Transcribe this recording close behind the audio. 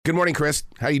Good morning, Chris.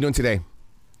 How are you doing today?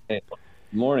 Hey,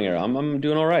 morning, Aaron. I'm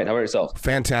doing all right. How about yourself?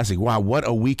 Fantastic. Wow, what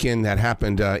a weekend that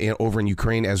happened over in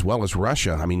Ukraine as well as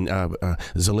Russia. I mean,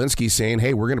 Zelensky saying,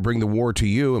 hey, we're going to bring the war to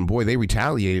you. And boy, they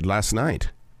retaliated last night.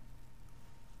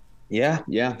 Yeah.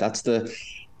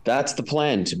 That's the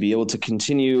plan, to be able to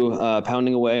continue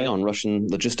pounding away on Russian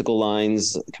logistical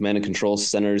lines, command and control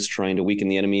centers, trying to weaken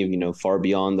the enemy, far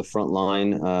beyond the front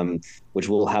line, which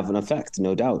will have an effect,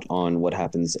 no doubt, on what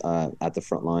happens at the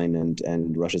front line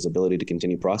and Russia's ability to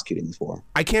continue prosecuting this war.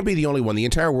 I can't be the only one. The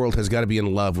entire world has got to be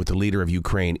in love with the leader of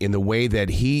Ukraine in the way that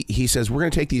he says, we're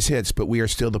going to take these hits, but we are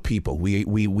still the people.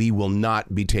 We will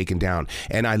not be taken down.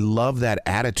 And I love that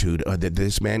attitude that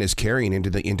this man is carrying into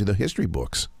the history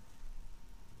books.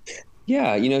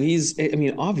 Yeah,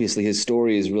 obviously his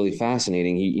story is really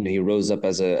fascinating. He rose up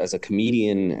as a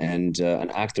comedian and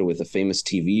an actor with a famous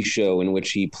TV show in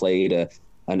which he played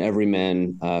an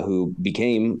everyman who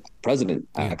became president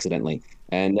accidentally.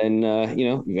 And then,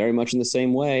 very much in the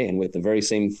same way and with the very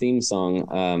same theme song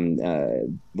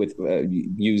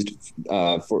used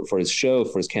for his show,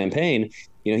 for his campaign,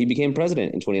 he became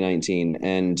president in 2019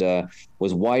 and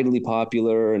was widely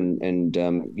popular. And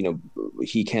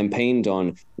he campaigned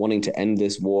on wanting to end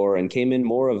this war and came in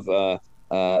more of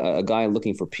a guy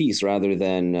looking for peace rather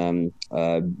than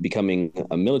becoming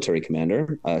a military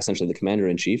commander, essentially the commander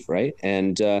in chief. Right.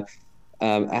 And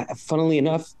funnily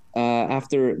enough,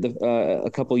 after a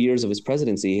couple years of his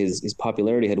presidency, his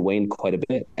popularity had waned quite a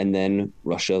bit, and then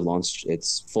Russia launched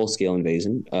its full-scale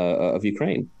invasion of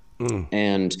Ukraine,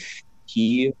 and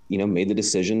he, made the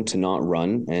decision to not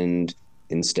run and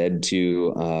instead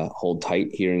to hold tight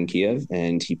here in Kiev.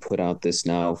 And he put out this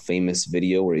now famous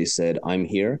video where he said, "I'm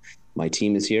here, my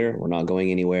team is here, we're not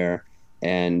going anywhere."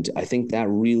 And I think that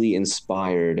really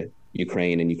inspired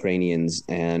Ukraine and Ukrainians,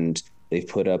 and they've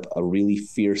put up a really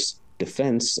fierce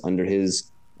defense under his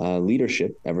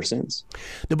leadership ever since.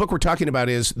 The book we're talking about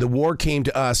is The War Came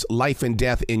to Us, Life and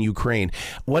Death in Ukraine.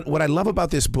 What I love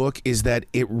about this book is that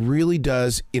it really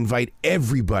does invite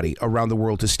everybody around the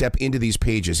world to step into these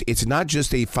pages. It's not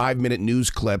just a 5-minute news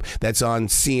clip that's on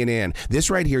CNN. This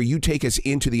right here, you take us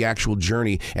into the actual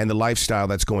journey and the lifestyle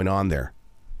that's going on there.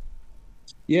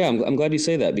 Yeah, I'm glad you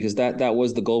say that, because that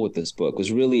was the goal with this book,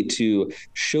 was really to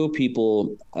show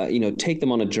people, take them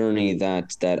on a journey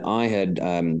that I had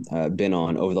been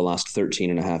on over the last 13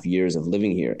 and a half years of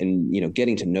living here, and,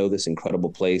 getting to know this incredible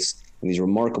place and these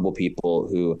remarkable people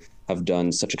who have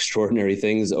done such extraordinary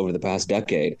things over the past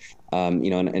decade.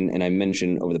 And I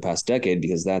mention over the past decade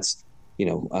because that's,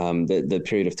 the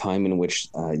period of time in which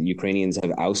Ukrainians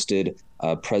have ousted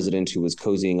a president who was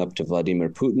cozying up to Vladimir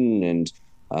Putin and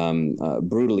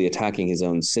brutally attacking his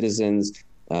own citizens,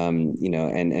 and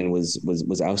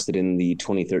was ousted in the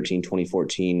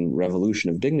 2013-2014 Revolution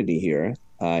of Dignity here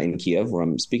in Kiev, where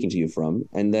I'm speaking to you from.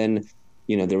 And then,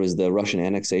 there was the Russian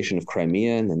annexation of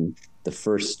Crimea, and then the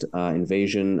first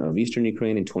invasion of eastern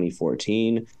Ukraine in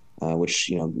 2014,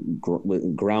 which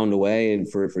ground away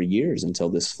for years until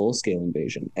this full-scale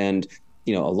invasion. And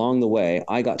along the way,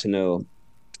 I got to know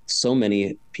so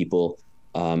many people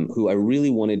who I really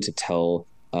wanted to tell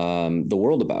the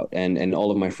world about, and all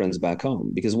of my friends back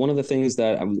home. Because one of the things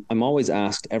that I'm always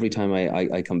asked every time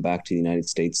I come back to the United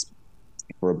States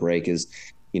for a break is,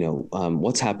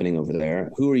 what's happening over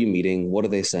there? Who are you meeting? What are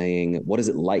they saying? What is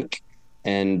it like?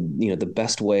 And, the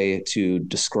best way to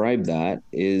describe that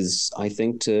is, I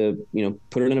think, to,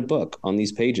 put it in a book on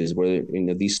these pages where,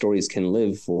 these stories can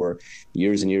live for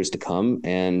years and years to come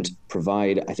and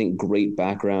provide, I think, great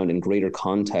background and greater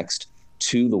context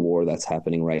to the war that's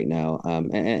happening right now,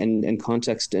 and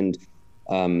context and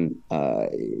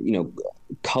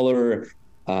color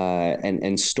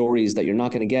and stories that you're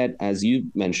not going to get, as you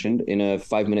mentioned, in a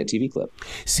 5-minute TV clip.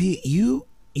 See, you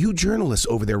journalists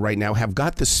over there right now have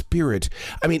got the spirit.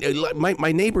 I mean,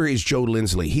 my neighbor is Joe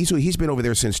Lindsley. He's been over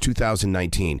there since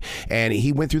 2019, and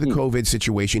he went through the COVID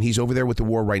situation. He's over there with the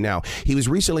war right now. He was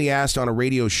recently asked on a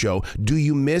radio show, do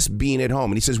you miss being at home?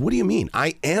 And he says, what do you mean?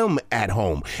 I am at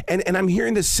home. And I'm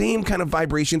hearing the same kind of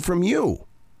vibration from you.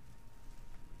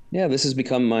 Yeah, this has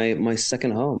become my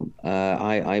second home.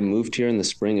 I moved here in the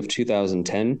spring of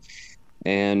 2010.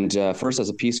 And first as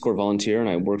a Peace Corps volunteer, and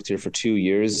I worked here for 2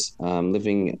 years,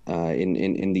 living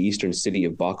in the eastern city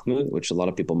of Bakhmut, which a lot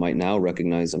of people might now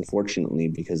recognize, unfortunately,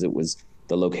 because it was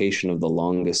the location of the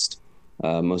longest,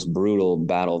 most brutal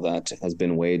battle that has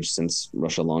been waged since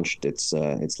Russia launched its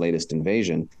latest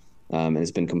invasion, and it's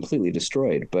been completely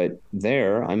destroyed. But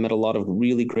there, I met a lot of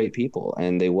really great people,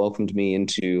 and they welcomed me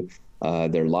into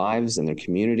their lives and their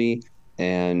community.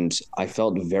 And I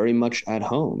felt very much at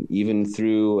home, even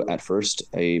through at first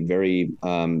a very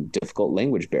difficult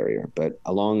language barrier. But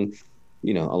along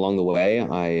the way,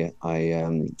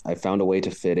 I found a way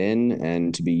to fit in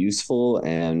and to be useful,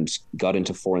 and got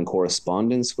into foreign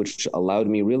correspondence, which allowed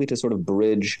me really to sort of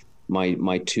bridge my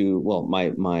true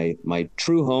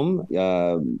home,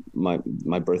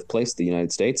 my birthplace, the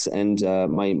United States, and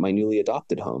my newly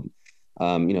adopted home.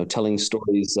 Telling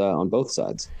stories on both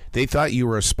sides. They thought you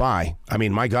were a spy. I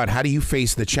mean, my God, how do you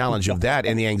face the challenge of that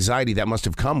and the anxiety that must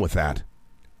have come with that?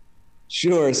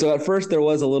 Sure. So at first there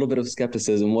was a little bit of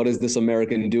skepticism. What is this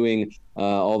American doing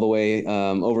all the way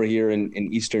over here in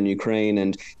eastern Ukraine,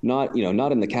 and not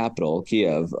in the capital,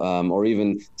 Kiev, or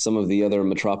even some of the other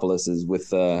metropolises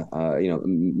with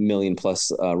million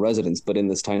plus residents, but in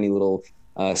this tiny little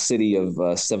city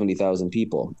of 70,000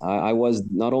 people. I was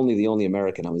not only the only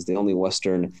American, I was the only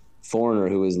Western foreigner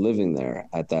who was living there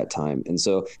at that time. And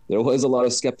so there was a lot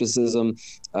of skepticism.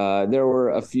 There were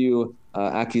a few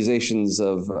accusations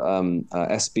of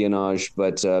espionage,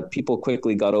 but people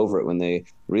quickly got over it when they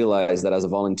realized that as a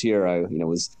volunteer, I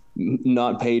was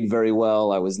not paid very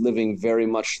well. I was living very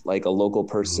much like a local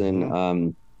person,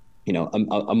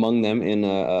 among them in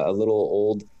a little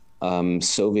old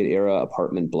Soviet era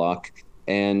apartment block.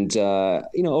 And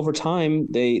over time,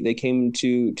 they came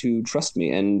to trust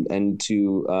me and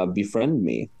to befriend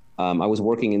me. I was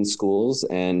working in schools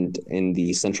and in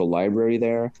the central library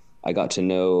there. I got to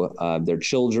know their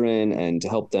children and to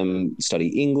help them study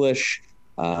English,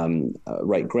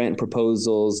 write grant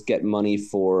proposals, get money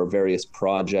for various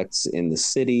projects in the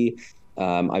city.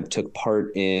 I took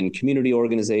part in community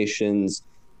organizations.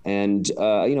 And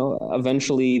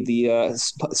eventually the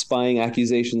spying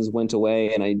accusations went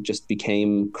away, and I just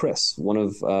became Chris, one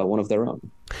of their own.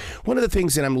 One of the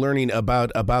things that I'm learning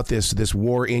about this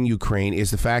war in Ukraine is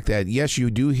the fact that, yes,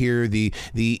 you do hear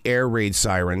the air raid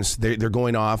sirens. They're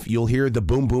going off. You'll hear the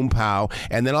boom, boom, pow.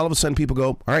 And then all of a sudden people go,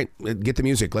 all right, get the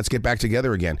music. Let's get back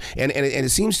together again. And it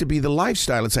seems to be the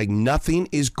lifestyle. It's like nothing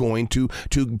is going to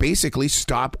basically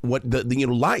stop what the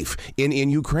life in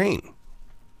Ukraine.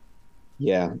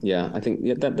 Yeah, I think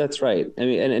that's right. I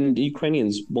mean, and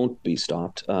Ukrainians won't be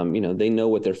stopped. They know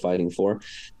what they're fighting for,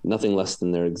 nothing less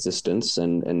than their existence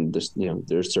and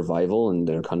their survival in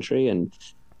their country, and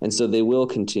so they will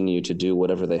continue to do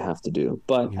whatever they have to do.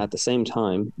 But at the same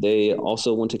time, they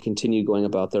also want to continue going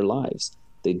about their lives.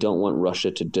 They don't want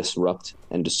Russia to disrupt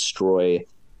and destroy.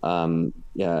 And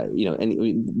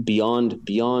beyond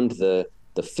the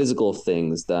physical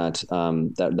things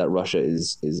that Russia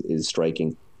is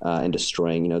striking. And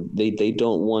destroying. They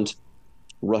don't want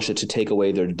Russia to take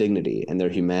away their dignity and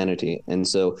their humanity. And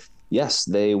so, yes,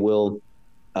 they will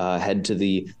head to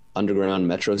the underground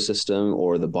metro system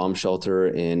or the bomb shelter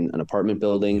in an apartment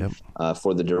building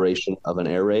for the duration of an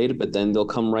air raid. But then they'll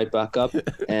come right back up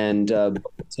and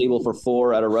table for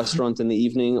four at a restaurant in the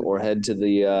evening, or head to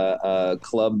the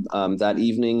club that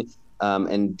evening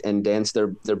and dance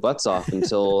their butts off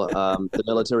until the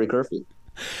military curfew.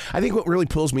 I think what really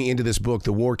pulls me into this book,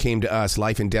 The War Came to Us,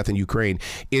 Life and Death in Ukraine,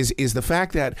 is the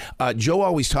fact that Joe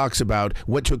always talks about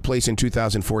what took place in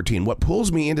 2014. What pulls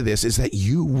me into this is that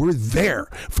you were there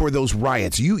for those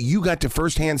riots. You got to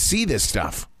firsthand see this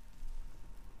stuff.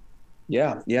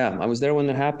 Yeah. I was there when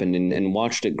it happened and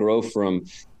watched it grow from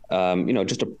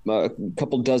just a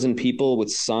couple dozen people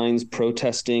with signs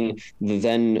protesting the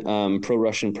then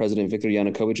pro-Russian President Viktor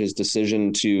Yanukovych's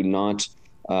decision to not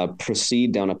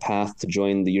proceed down a path to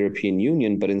join the European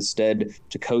Union, but instead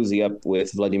to cozy up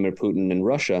with Vladimir Putin and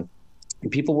Russia.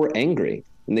 And people were angry,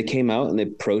 and they came out and they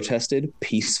protested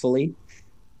peacefully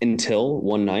until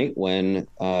one night when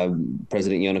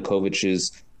President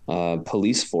Yanukovych's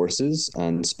police forces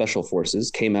and special forces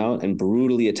came out and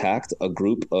brutally attacked a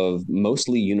group of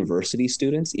mostly university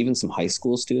students, even some high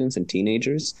school students and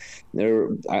teenagers.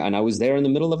 And I was there in the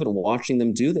middle of it watching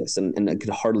them do this, and I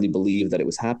could hardly believe that it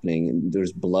was happening. And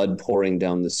there's blood pouring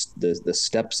down the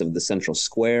steps of the central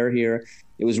square here.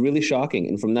 It was really shocking.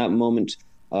 And from that moment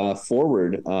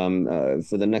forward,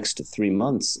 for the next 3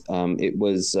 months, it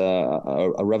was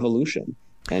a revolution,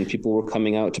 and people were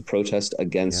coming out to protest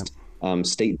against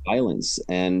state violence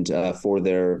and for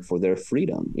their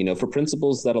freedom, for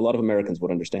principles that a lot of Americans would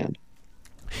understand.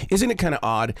 Isn't it kind of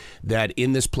odd that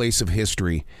in this place of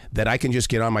history that I can just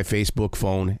get on my Facebook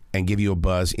phone and give you a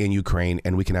buzz in Ukraine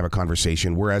and we can have a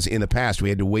conversation, whereas in the past we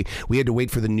had to wait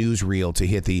for the newsreel to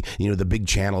hit the the big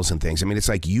channels and things. I mean, it's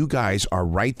like you guys are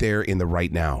right there in the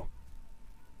right now.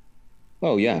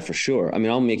 Oh yeah, for sure. I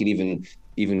mean, I'll make it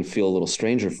even feel a little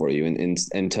stranger for you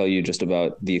and tell you just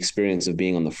about the experience of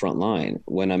being on the front line.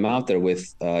 When I'm out there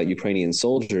with Ukrainian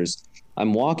soldiers,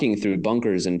 I'm walking through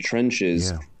bunkers and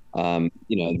trenches, Yeah.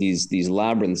 these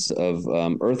labyrinths of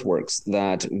earthworks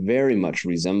that very much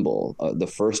resemble the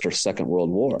First or Second World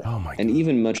War. Oh my And God.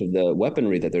 even much of the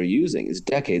weaponry that they're using is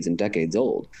decades and decades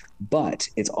old. But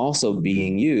it's also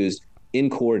being used in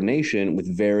coordination with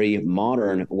very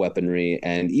modern weaponry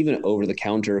and even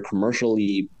over-the-counter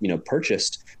commercially,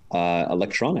 purchased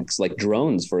electronics like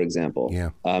drones, for example. Yeah.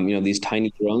 These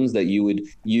tiny drones that you would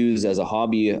use as a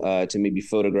hobby to maybe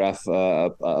photograph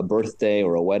a birthday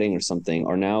or a wedding or something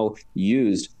are now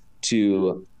used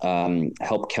to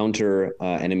help counter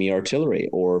enemy artillery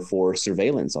or for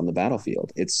surveillance on the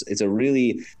battlefield. It's a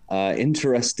really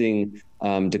interesting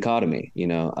dichotomy,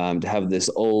 to have this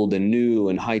old and new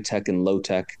and high tech and low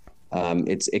tech.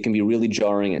 It can be really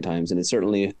jarring at times, and it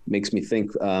certainly makes me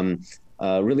think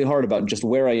really hard about just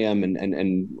where I am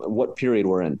and what period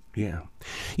we're in. Yeah.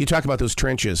 You talk about those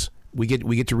trenches. We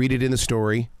get to read it in the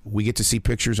story. We get to see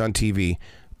pictures on TV.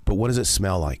 But what does it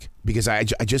smell like? Because I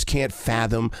just can't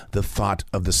fathom the thought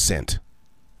of the scent.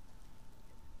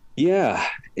 Yeah,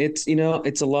 it's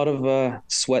a lot of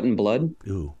sweat and blood.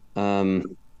 Ooh.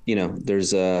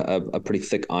 There's a pretty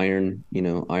thick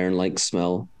iron-like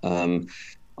smell. A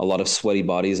lot of sweaty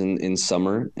bodies in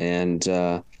summer, and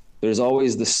there's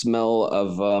always the smell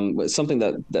of something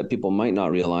that people might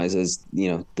not realize is,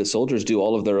 the soldiers do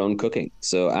all of their own cooking.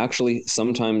 So actually,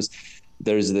 sometimes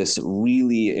there's this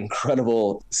really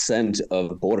incredible scent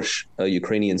of borscht,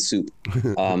 Ukrainian soup,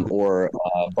 or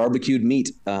barbecued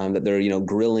meat that they're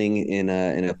grilling in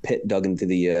a pit dug into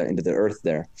the earth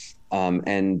there,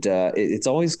 and it's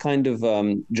always kind of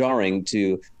jarring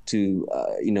to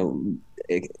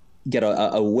get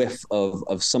a whiff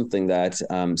of something that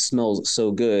smells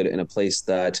so good in a place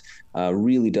that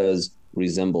really does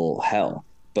resemble hell.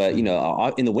 But in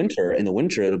the winter,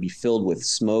 it'll be filled with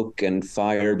smoke and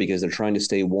fire because they're trying to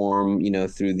stay warm,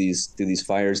 through these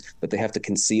fires. But they have to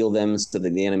conceal them so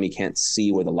that the enemy can't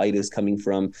see where the light is coming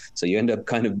from. So you end up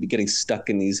kind of getting stuck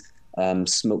in these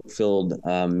smoke-filled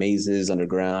mazes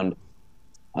underground.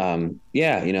 And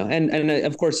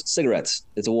of course cigarettes.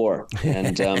 It's a war,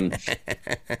 and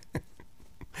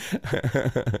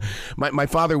My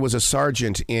father was a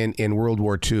sergeant in World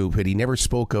War II, but he never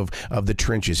spoke of the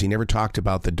trenches. He never talked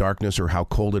about the darkness or how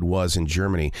cold it was in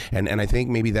Germany. And I think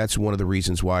maybe that's one of the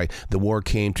reasons why the war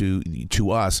came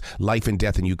to us. Life and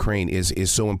death in Ukraine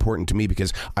is so important to me,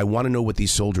 because I want to know what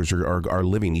these soldiers are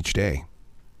living each day.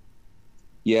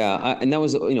 Yeah, and that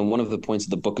was one of the points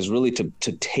of the book is really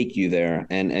to take you there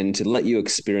and to let you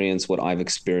experience what I've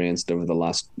experienced over the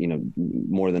last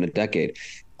more than a decade.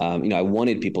 I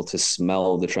wanted people to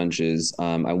smell the trenches.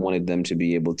 I wanted them to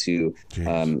be able to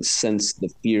sense the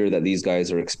fear that these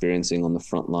guys are experiencing on the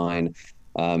front line.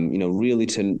 Really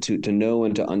to know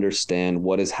and to understand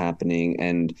what is happening,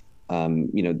 and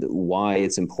why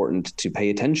it's important to pay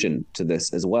attention to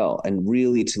this as well, and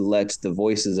really to let the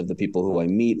voices of the people who I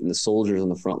meet and the soldiers on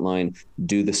the front line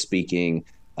do the speaking,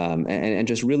 and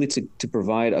just really to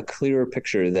provide a clearer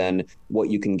picture than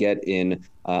what you can get in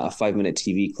a 5-minute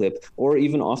TV clip, or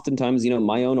even oftentimes,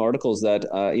 my own articles that,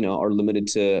 are limited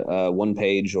to 1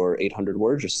 page or 800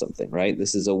 words or something, right?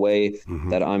 This is a way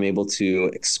that I'm able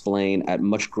to explain at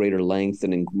much greater length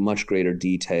and in much greater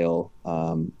detail,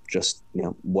 just,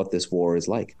 what this war is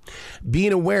like.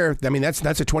 Being aware, I mean, that's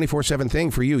a 24/7 thing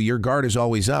for you. Your guard is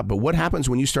always up. But what happens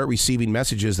when you start receiving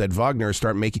messages that Wagner is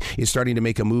starting to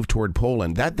make a move toward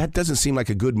Poland? That doesn't seem like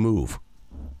a good move.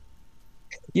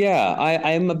 Yeah,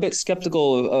 I am a bit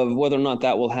skeptical of whether or not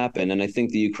that will happen. And I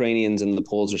think the Ukrainians and the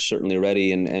Poles are certainly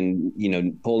ready. And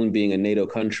Poland being a NATO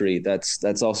country,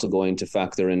 that's also going to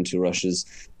factor into Russia's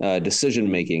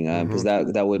decision making, because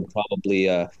that would probably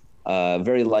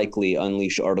very likely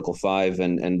unleash Article 5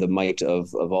 and the might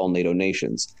of all NATO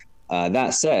nations.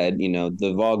 That said,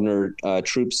 the Wagner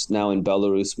troops now in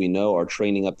Belarus, we know, are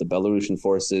training up the Belarusian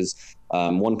forces.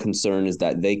 One concern is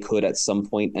that they could at some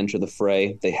point enter the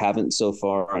fray. They haven't so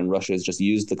far, and Russia has just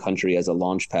used the country as a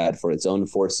launch pad for its own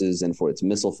forces and for its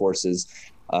missile forces.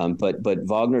 But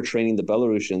Wagner training the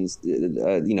Belarusians,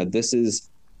 this is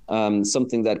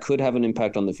something that could have an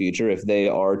impact on the future if they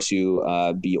are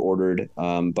to be ordered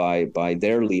by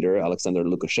their leader, Alexander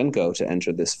Lukashenko, to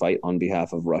enter this fight on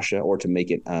behalf of Russia, or to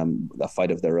make it a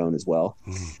fight of their own as well.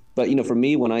 But, for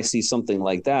me, when I see something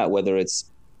like that, whether it's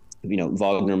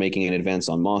Wagner making an advance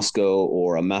on Moscow,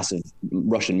 or a massive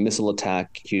Russian missile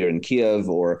attack here in Kiev,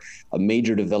 or a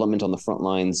major development on the front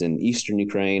lines in eastern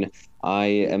Ukraine, I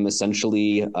am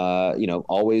essentially,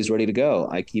 always ready to go.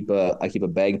 I keep a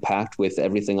bag packed with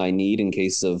everything I need in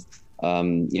case of,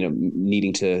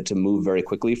 needing to move very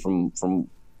quickly from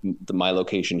my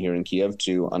location here in Kiev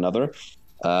to another.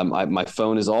 My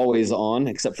phone is always on,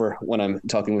 except for when I'm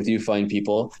talking with you fine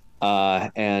people.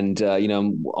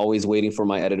 I'm always waiting for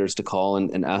my editors to call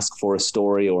and ask for a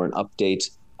story or an update,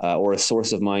 or a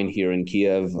source of mine here in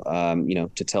Kiev,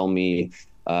 to tell me,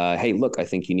 hey, look, I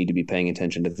think you need to be paying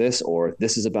attention to this, or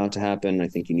this is about to happen. I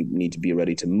think you need to be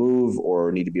ready to move,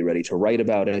 or need to be ready to write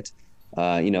about it.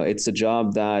 It's a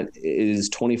job that is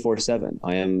 24/7.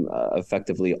 I am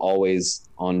effectively always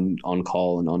on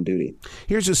call and on duty.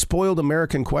 Here's a spoiled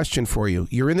American question for you.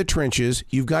 You're in the trenches.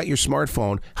 You've got your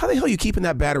smartphone. How the hell are you keeping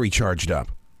that battery charged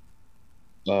up?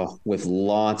 With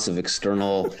lots of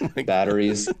external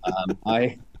batteries.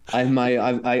 I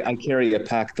carry a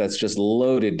pack that's just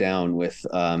loaded down with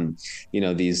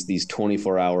these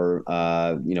 24-hour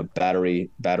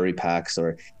battery packs,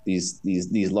 or these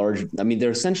large. I mean,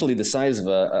 they're essentially the size of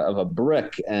a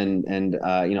brick, and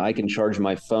I can charge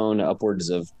my phone upwards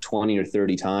of 20 or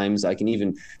 30 times. I can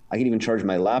even charge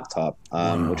my laptop,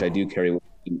 which I do carry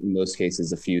in most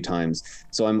cases a few times.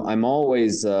 So I'm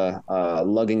always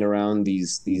lugging around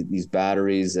these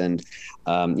batteries. And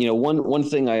one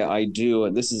thing I do,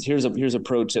 and here's a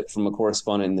pro tip from a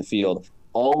correspondent in the field: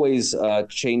 always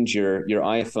change your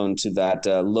iPhone to that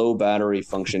low battery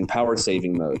function, power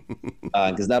saving mode,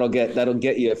 because that'll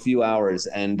get you a few hours,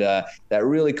 and that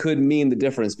really could mean the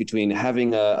difference between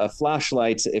having a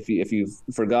flashlight if you've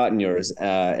forgotten yours,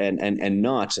 and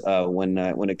not when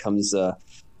it comes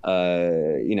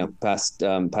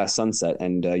past sunset,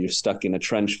 and you're stuck in a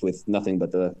trench with nothing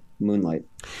but the moonlight.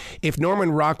 If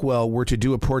Norman Rockwell were to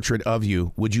do a portrait of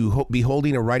you, would you be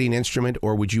holding a writing instrument,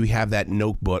 or would you have that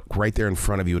notebook right there in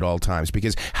front of you at all times?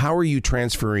 Because how are you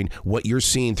transferring what you're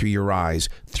seeing through your eyes,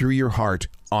 through your heart,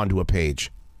 onto a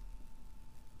page?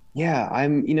 Yeah,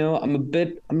 I'm a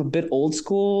bit old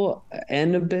school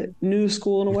and a bit new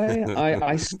school in a way.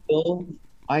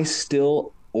 I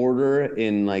still order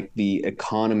in like the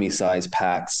economy size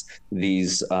packs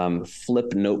these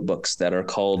flip notebooks that are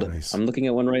called, nice. I'm looking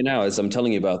at one right now as I'm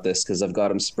telling you about this, because I've got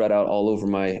them spread out all over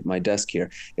my desk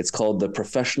here. It's called the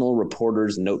Professional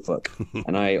Reporter's Notebook.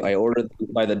 And I ordered them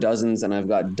by the dozens, and I've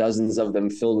got dozens of them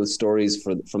filled with stories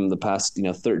from the past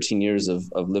 13 years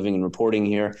of living and reporting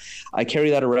here. I carry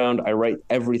that around. I write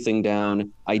everything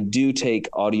down. I do take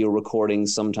audio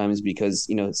recordings sometimes, because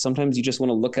sometimes you just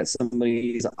want to look at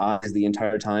somebody's eyes the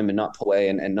entire time and not pull away,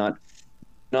 and not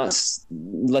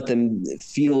let them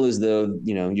feel as though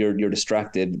you're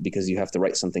distracted because you have to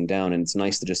write something down. And it's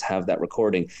nice to just have that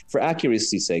recording for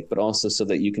accuracy's sake, but also so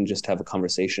that you can just have a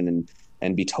conversation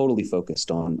and be totally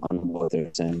focused on what they're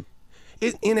saying.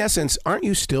 In essence, aren't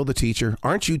you still the teacher?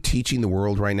 Aren't you teaching the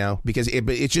world right now? Because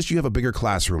it's just you have a bigger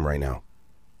classroom right now.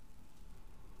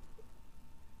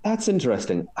 That's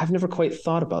interesting. I've never quite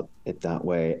thought about it that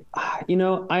way.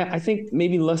 I think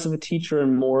maybe less of a teacher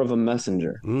and more of a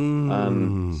messenger.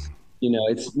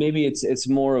 It's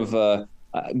more of a,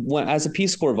 as a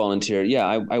Peace Corps volunteer,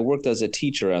 I worked as a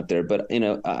teacher out there, but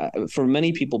for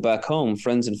many people back home,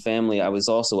 friends and family, I was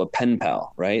also a pen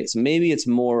pal, right? So maybe it's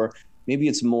more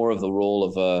of the role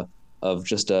of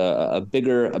just a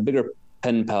bigger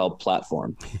pen pal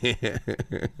platform.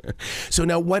 So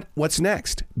now what's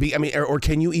next? Or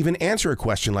can you even answer a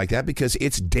question like that? Because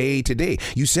it's day to day.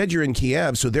 You said you're in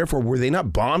Kiev, so therefore were they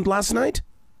not bombed last night?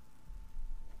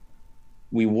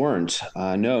 We weren't.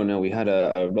 No. We had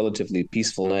a relatively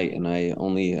peaceful night, and I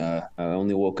only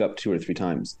woke up 2 or 3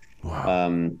 times.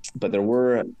 Wow. But there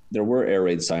were air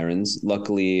raid sirens.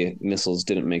 Luckily, missiles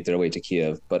didn't make their way to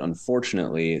Kiev, but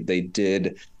unfortunately, they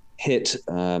did hit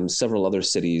several other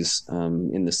cities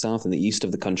in the south and the east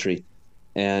of the country.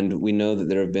 And we know that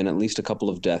there have been at least a couple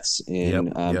of deaths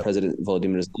in President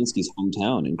Volodymyr Zelensky's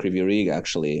hometown in Kryvyi Rih,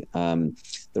 actually.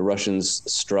 The Russians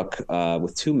struck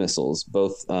with 2 missiles,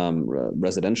 both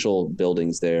residential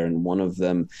buildings there, and one of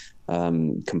them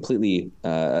completely,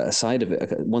 one side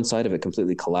of it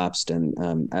completely collapsed.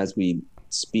 And as we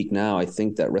speak now, I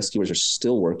think that rescuers are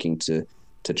still working to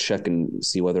check and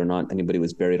see whether or not anybody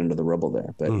was buried under the rubble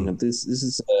there. But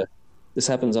this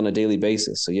happens on a daily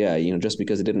basis. So just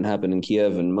because it didn't happen in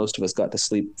Kiev and most of us got to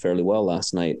sleep fairly well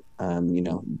last night,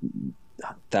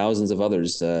 thousands of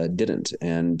others didn't.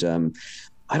 And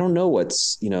I don't know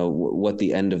what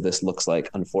the end of this looks like,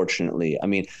 unfortunately. I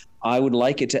mean, I would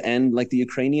like it to end like the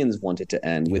Ukrainians want it to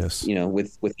end, with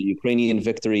the Ukrainian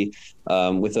victory,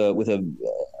 with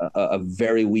a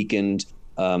very weakened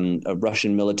a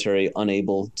Russian military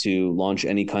unable to launch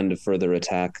any kind of further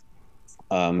attack,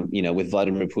 with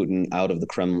Vladimir Putin out of the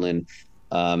Kremlin.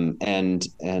 And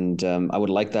I would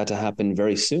like that to happen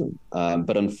very soon.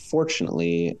 But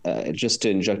unfortunately, just to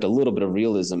inject a little bit of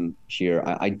realism here,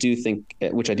 I do think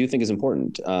is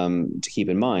important to keep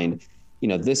in mind,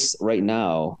 this right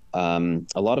now,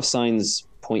 a lot of signs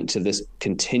point to this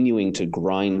continuing to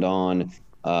grind on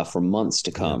for months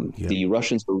to come. Yeah. The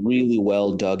Russians were really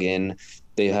well dug in.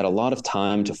 They had a lot of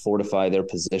time to fortify their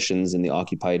positions in the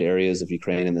occupied areas of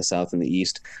Ukraine in the south and the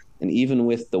east. And even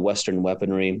with the Western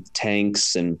weaponry,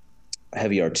 tanks and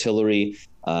heavy artillery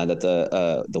that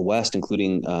the West,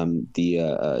 including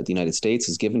the United States,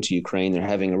 has given to Ukraine, they're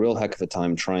having a real heck of a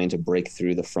time trying to break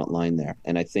through the front line there.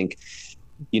 And I think,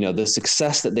 the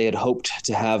success that they had hoped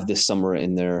to have this summer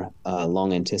in their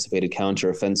long anticipated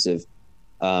counteroffensive,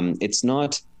 it's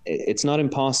not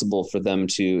impossible for them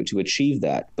to achieve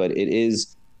that, but it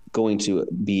is going to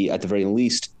be, at the very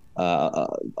least, a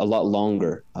lot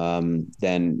longer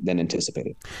than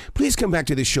anticipated. Please come back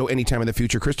to this show anytime in the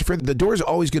future, Christopher. The door is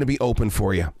always going to be open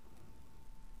for you.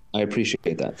 I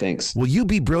appreciate that. Thanks. Will you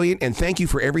be brilliant, and thank you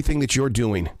for everything that you're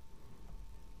doing.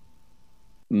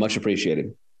 Much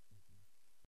appreciated.